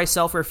still have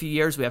Raisel for a few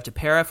years. We have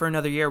Tepera for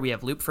another year. We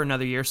have Loop for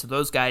another year. So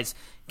those guys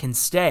can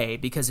stay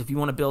because if you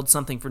want to build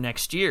something for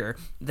next year,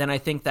 then I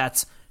think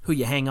that's who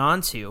you hang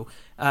on to.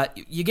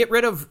 You get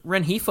rid of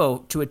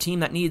Rengifo to a team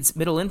that needs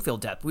middle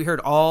infield depth. We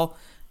heard all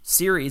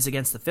series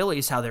against the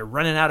Phillies how they're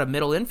running out of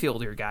middle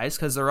infielder guys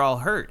because they're all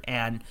hurt.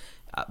 And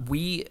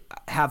we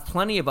have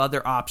plenty of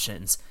other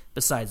options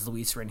besides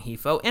Luis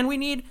Rengifo, and we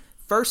need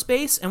first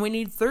base and we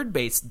need third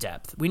base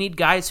depth. We need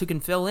guys who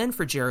can fill in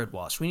for Jared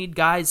Walsh. We need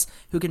guys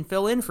who can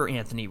fill in for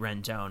Anthony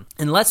Rendon.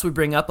 Unless we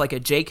bring up like a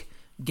Jake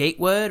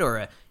Gatewood or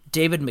a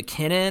David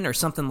McKinnon or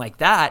something like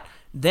that,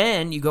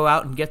 then you go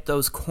out and get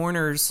those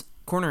corner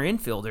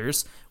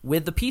infielders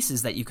with the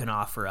pieces that you can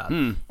offer up.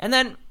 And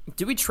then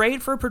do we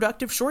trade for a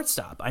productive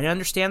shortstop? I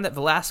understand that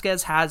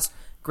Velasquez has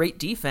great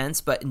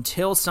defense, but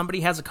until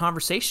somebody has a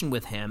conversation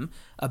with him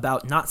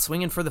about not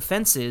swinging for the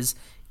fences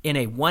in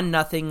a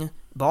 1-0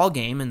 ball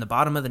game in the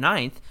bottom of the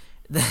ninth,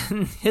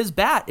 then his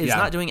bat is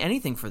not doing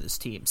anything for this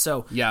team.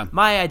 So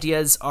my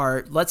ideas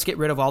are, let's get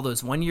rid of all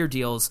those one-year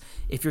deals.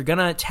 If you're going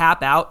to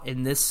tap out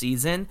in this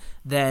season,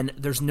 then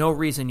there's no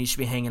reason you should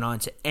be hanging on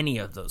to any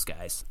of those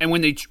guys. And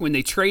when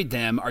they trade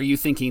them, are you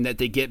thinking that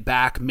they get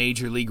back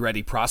major league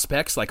ready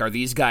prospects? Like, are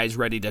these guys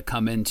ready to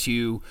come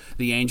into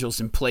the Angels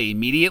and play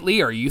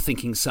immediately? Or are you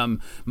thinking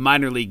some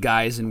minor league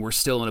guys and we're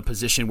still in a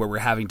position where we're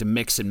having to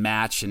mix and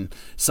match and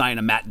sign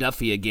a Matt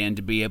Duffy again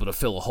to be able to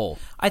fill a hole?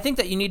 I think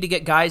that you need to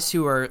get guys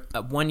who are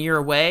 1 year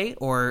away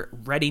or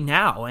ready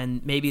now,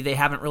 and maybe they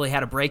haven't really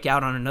had a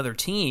breakout on another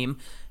team,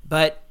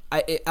 but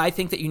I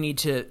think that you need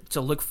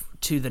to look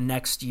to the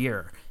next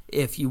year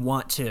if you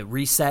want to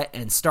reset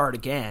and start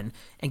again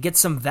and get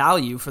some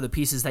value for the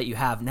pieces that you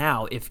have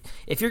now. If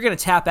you're going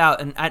to tap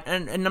out, and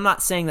I'm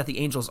not saying that the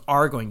Angels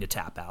are going to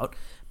tap out,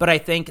 but I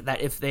think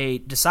that if they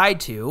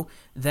decide to,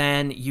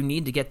 then you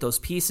need to get those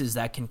pieces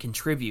that can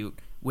contribute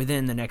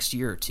within the next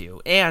year or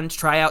two, and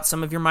try out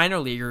some of your minor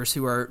leaguers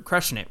who are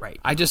crushing it right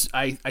now.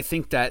 I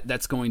think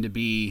that's going to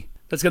be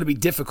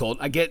difficult.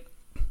 I get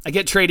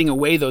trading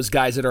away those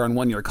guys that are on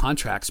 1-year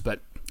contracts, but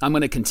I'm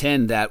going to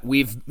contend that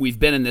we've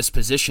been in this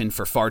position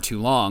for far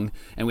too long,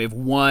 and we have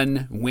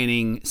one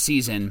winning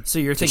season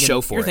to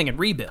show for it. You're thinking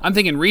rebuild. I'm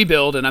thinking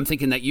rebuild, and I'm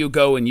thinking that you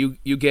go and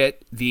you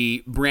get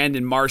the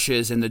Brandon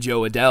Marshes and the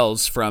Joe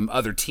Adells from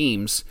other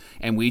teams,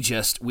 and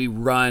we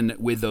run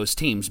with those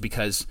teams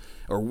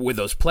with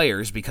those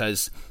players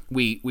because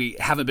we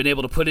haven't been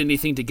able to put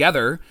anything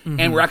together,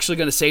 and we're actually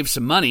going to save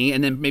some money,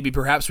 and then maybe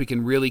perhaps we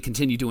can really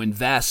continue to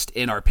invest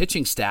in our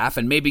pitching staff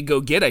and maybe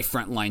go get a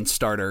frontline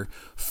starter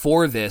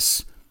for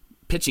this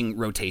pitching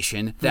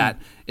rotation that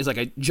is like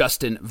a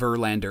Justin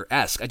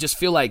Verlander-esque. I just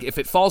feel like if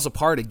it falls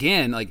apart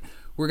again, like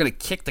we're going to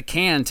kick the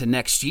can to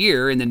next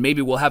year, and then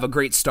maybe we'll have a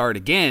great start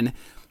again,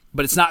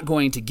 but it's not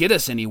going to get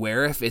us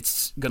anywhere if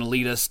it's going to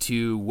lead us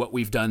to what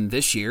we've done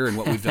this year and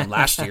what we've done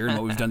last year and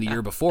what we've done the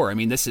year before. I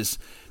mean, this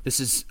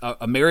is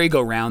a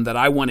merry-go-round that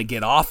I want to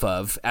get off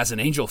of as an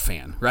Angel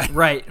fan, right?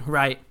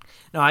 Right.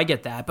 No, I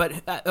get that.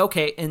 But,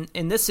 okay,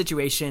 in this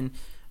situation,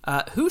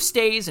 who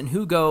stays and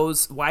who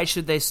goes? Why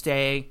should they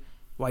stay?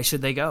 Why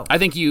should they go? I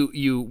think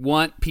you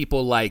want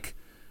people like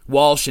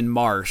Walsh and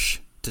Marsh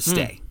to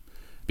stay.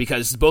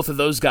 Because both of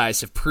those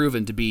guys have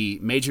proven to be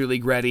major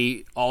league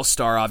ready,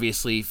 all-star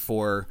obviously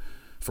for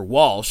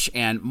Walsh,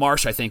 and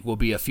Marsh I think will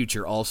be a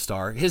future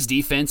all-star. His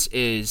defense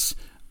is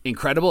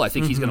incredible. I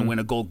think he's going to win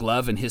a Gold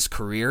Glove in his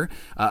career.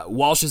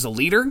 Walsh is a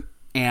leader,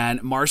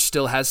 And Marsh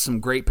still has some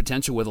great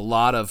potential with a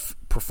lot of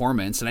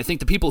performance. And I think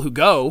the people who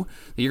go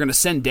that you're going to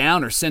send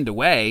down or send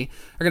away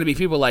are going to be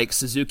people like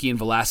Suzuki and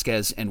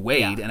Velasquez and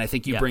Wade. And I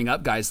think you bring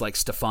up guys like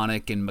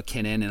Stefanik and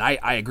McKinnon. And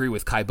I agree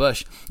with Kai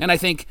Bush. And I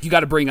think you got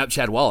to bring up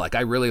Chad Wallach.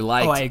 I really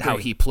liked how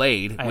he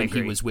played when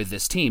he was with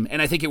this team.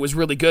 And I think it was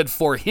really good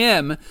for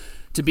him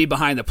to be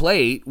behind the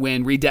plate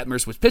when Reed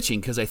Detmers was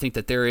pitching, because I think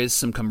that there is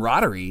some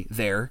camaraderie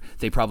there.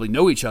 They probably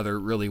know each other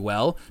really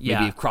well, maybe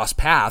have crossed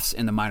paths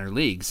in the minor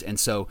leagues. And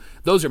so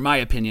those are my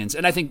opinions.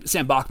 And I think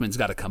Sam Bachman's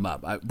got to come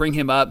up. Bring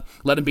him up,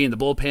 let him be in the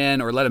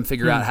bullpen, or let him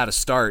figure out how to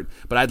start.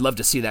 But I'd love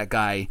to see that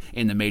guy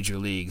in the major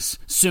leagues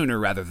sooner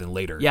rather than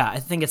later. Yeah, I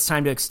think it's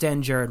time to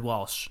extend Jared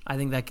Walsh. I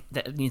think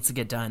that needs to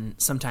get done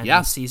sometime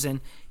this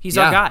season. He's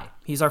our guy.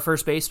 He's our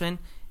first baseman.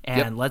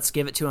 And let's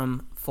give it to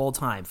him full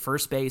time.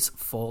 First base,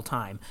 full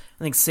time.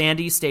 I think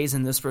Sandy stays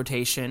in this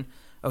rotation.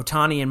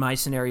 Ohtani, in my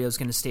scenario, is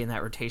going to stay in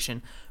that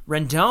rotation.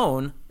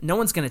 Rendon, no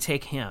one's going to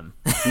take him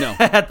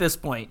at this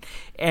point.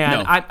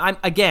 And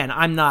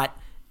I'm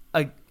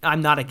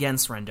not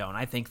against Rendon.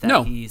 I think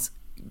that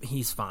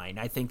he's fine.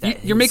 I think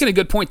that you're making a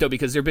good point, though,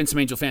 because there have been some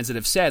Angel fans that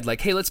have said,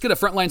 like, hey, let's get a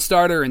frontline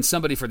starter and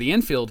somebody for the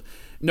infield.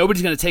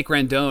 Nobody's going to take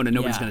Rendon, and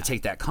nobody's going to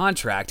take that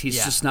contract.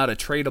 He's just not a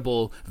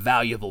tradable,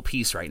 valuable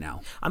piece right now.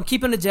 I'm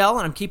keeping Adele,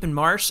 and I'm keeping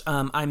Marsh.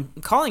 I'm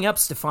calling up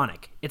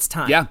Stefanik. It's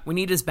time. Yeah. We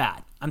need his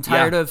bat. I'm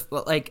tired of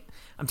the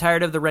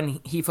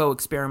Rengifo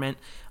experiment.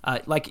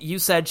 Like you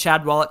said,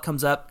 Chad Wallach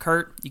comes up.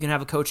 Kurt, you can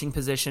have a coaching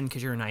position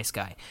because you're a nice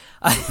guy.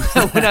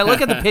 When I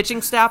look at the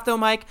pitching staff, though,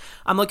 Mike,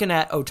 I'm looking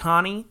at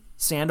Ohtani,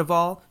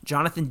 Sandoval,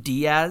 Jonathan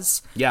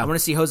Diaz. I want to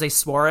see Jose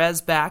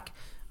Suarez back.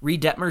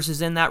 Reed Detmers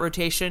is in that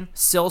rotation.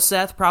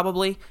 Silseth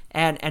probably,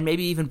 and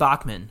maybe even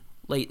Bachman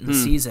late in the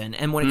season.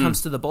 And when it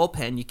comes to the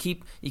bullpen,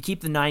 you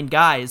keep the 9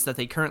 guys that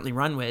they currently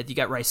run with. You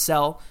got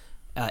Rysel,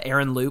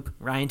 Aaron Loop,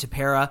 Ryan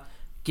Tepera.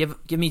 Give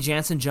me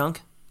Jansen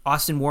Junk.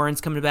 Austin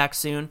Warren's coming back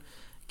soon.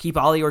 Keep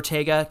Ollie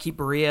Ortega. Keep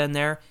Berea in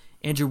there.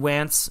 Andrew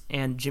Wantz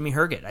and Jimmy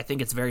Herget. I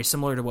think it's very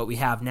similar to what we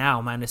have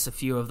now, minus a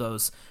few of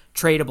those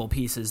tradable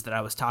pieces that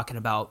I was talking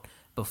about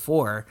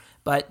before.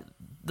 But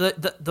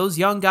those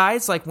young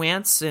guys like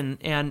Wantz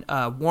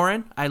and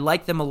Warren, I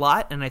like them a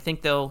lot, and I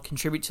think they'll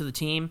contribute to the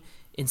team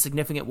in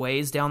significant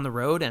ways down the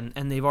road,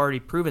 and they've already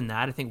proven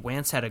that. I think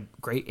Wantz had a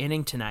great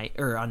inning tonight,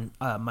 or on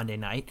Monday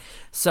night.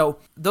 So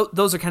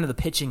those are kind of the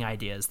pitching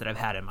ideas that I've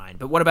had in mind.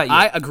 But what about you?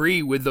 I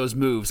agree with those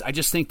moves. I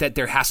just think that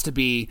there has to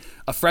be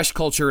a fresh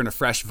culture and a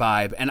fresh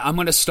vibe, and I'm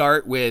going to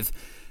start with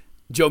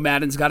Joe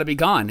Maddon's got to be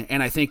gone.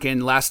 And I think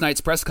in last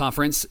night's press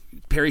conference,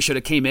 Perry should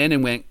have came in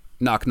and went,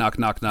 knock, knock,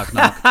 knock, knock,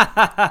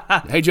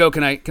 knock. Hey, Joe,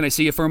 can I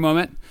see you for a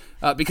moment?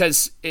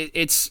 Because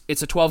it's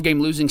a 12-game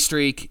losing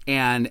streak,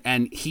 and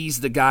he's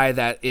the guy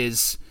that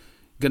is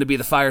going to be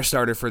the fire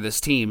starter for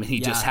this team. He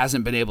just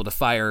hasn't been able to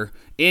fire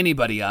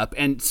anybody up.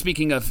 And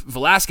speaking of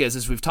Velasquez,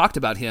 as we've talked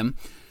about him,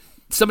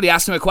 somebody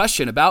asked him a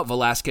question about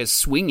Velasquez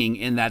swinging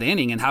in that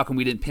inning and how come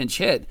we didn't pinch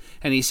hit.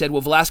 And he said, well,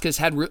 Velasquez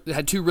had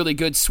 2 really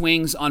good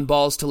swings on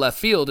balls to left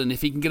field, and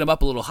if he can get them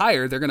up a little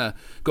higher, they're going to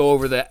go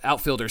over the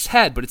outfielder's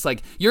head. But it's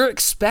like you're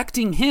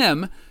expecting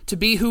him to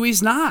be who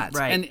he's not.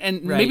 Right.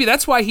 And maybe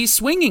that's why he's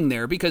swinging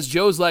there, because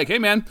Joe's like, hey,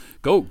 man,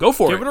 go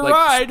for it. Give it a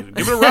ride.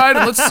 Give it a ride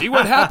and let's see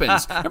what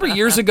happens. Remember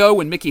years ago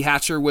when Mickey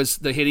Hatcher was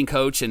the hitting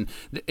coach, and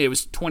it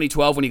was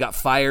 2012 when he got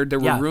fired, there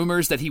were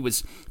rumors that he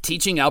was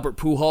teaching Albert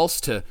Pujols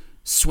to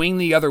swing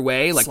the other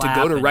way, like to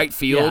go to right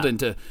field and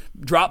to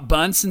drop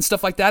bunts and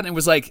stuff like that. And it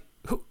was like,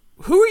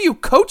 who are you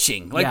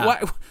coaching?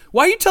 Like,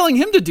 why are you telling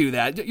him to do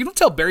that? You don't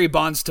tell Barry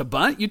Bonds to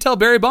bunt. You tell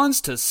Barry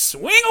Bonds to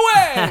swing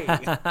away.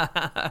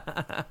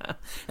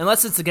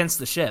 Unless it's against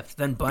the shift,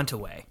 then bunt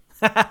away.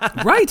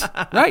 Right.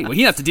 Well,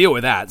 you have to deal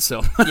with that.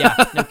 So yeah,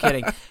 no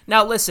kidding.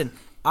 Now, listen,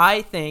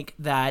 I think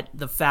that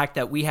the fact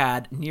that we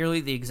had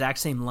nearly the exact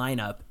same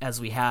lineup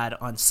as we had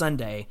on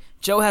Sunday,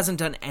 Joe hasn't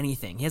done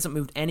anything. He hasn't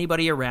moved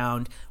anybody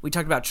around. We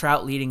talked about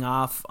Trout leading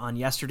off on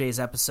yesterday's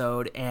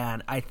episode,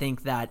 and I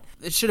think that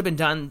it should have been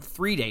done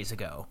 3 days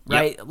ago,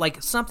 right? Yep.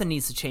 Like, something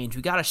needs to change.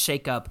 We got to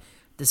shake up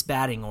this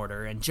batting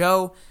order. And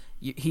Joe,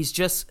 he's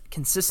just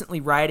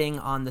consistently riding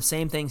on the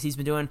same things he's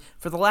been doing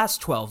for the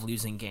last 12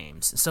 losing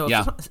games. So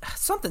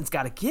something's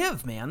got to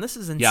give, man. This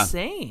is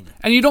insane. Yeah.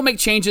 And you don't make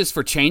changes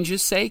for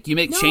change's sake. You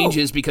make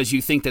changes because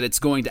you think that it's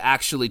going to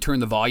actually turn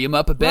the volume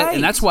up a bit. Right.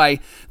 And that's why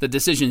the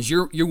decisions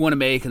you want to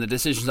make and the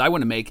decisions I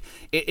want to make,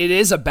 it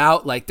is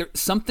about, like,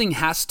 something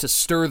has to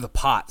stir the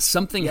pot.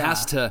 Something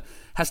has to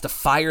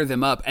fire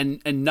them up,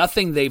 and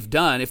nothing they've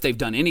done, if they've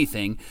done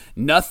anything,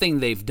 nothing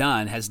they've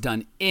done has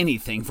done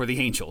anything for the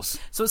Angels.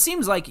 So it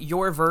seems like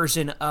your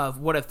version of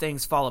what if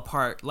things fall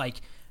apart,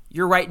 like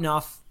you're writing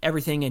off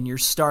everything and you're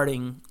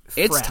starting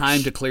fresh. It's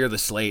time to clear the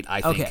slate,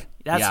 I think.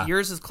 Okay,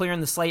 yours is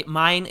clearing the slate.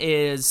 Mine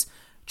is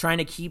trying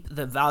to keep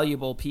the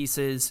valuable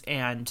pieces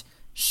and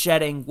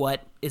shedding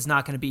what is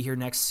not going to be here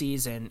next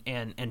season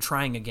and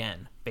trying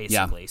again,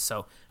 basically.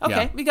 So,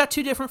 we got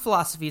 2 different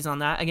philosophies on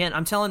that. Again,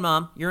 I'm telling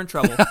Mom, you're in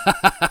trouble.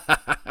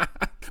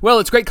 Well,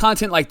 it's great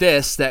content like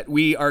this that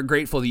we are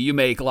grateful that you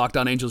make Locked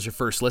On Angels your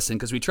first listen,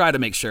 because we try to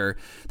make sure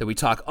that we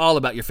talk all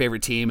about your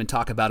favorite team and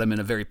talk about them in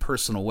a very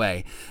personal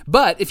way.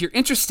 But if you're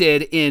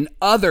interested in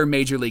other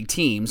major league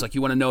teams, like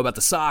you want to know about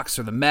the Sox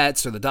or the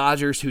Mets or the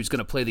Dodgers, who's going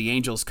to play the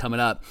Angels coming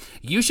up,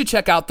 you should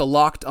check out the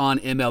Locked On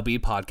MLB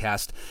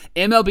podcast.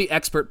 MLB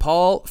expert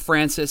Paul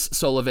Francis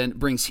Sullivan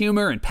brings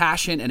humor and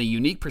passion and a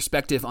unique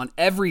perspective on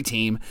every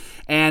team,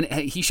 and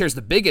he shares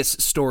the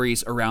biggest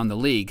stories around the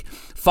league.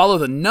 Follow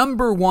the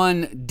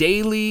 #1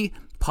 daily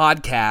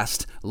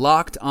podcast,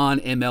 Locked On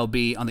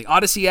MLB, on the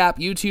Odyssey app,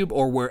 YouTube,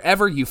 or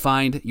wherever you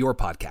find your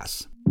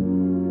podcasts.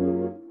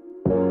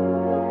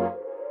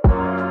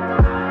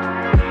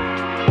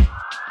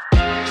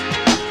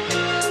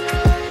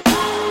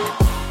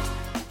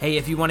 Hey,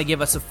 if you want to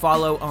give us a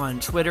follow on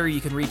Twitter, you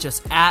can reach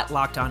us at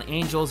Locked On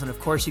Angels, and of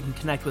course you can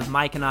connect with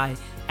Mike and I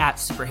at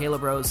Super Halo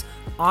Bros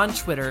on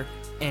Twitter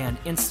and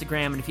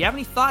Instagram. And if you have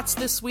any thoughts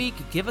this week,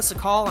 give us a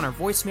call on our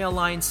voicemail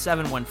line,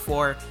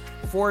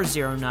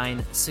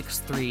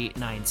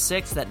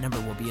 714-409-6396. That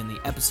number will be in the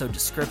episode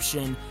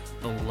description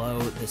below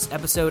this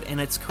episode, and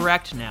it's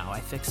correct now. I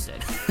fixed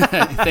it.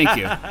 Thank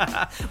you.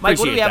 Mike,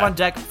 what do we have on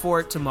deck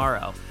for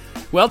tomorrow?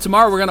 Well,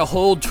 tomorrow we're going to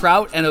hold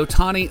Trout and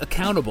Ohtani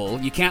accountable.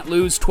 You can't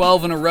lose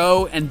 12 in a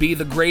row and be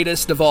the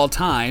greatest of all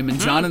time, and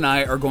John and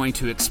I are going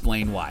to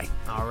explain why.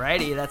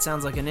 Alrighty, that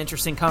sounds like an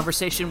interesting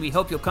conversation. We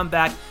hope you'll come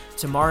back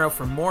tomorrow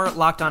for more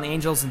Locked On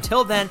Angels.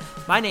 Until then,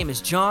 my name is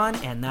John,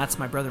 and that's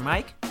my brother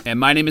Mike. And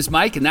my name is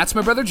Mike, and that's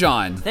my brother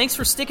John. Thanks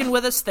for sticking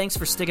with us. Thanks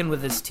for sticking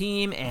with this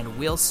team, and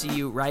we'll see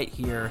you right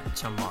here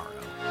tomorrow.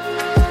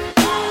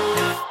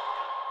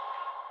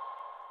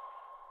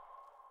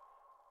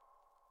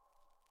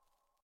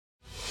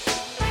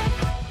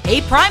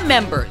 Hey, Prime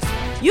members,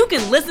 you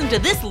can listen to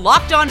this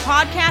Locked On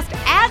podcast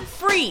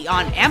ad-free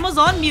on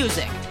Amazon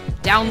Music.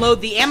 Download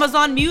the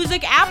Amazon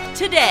Music app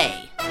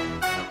today.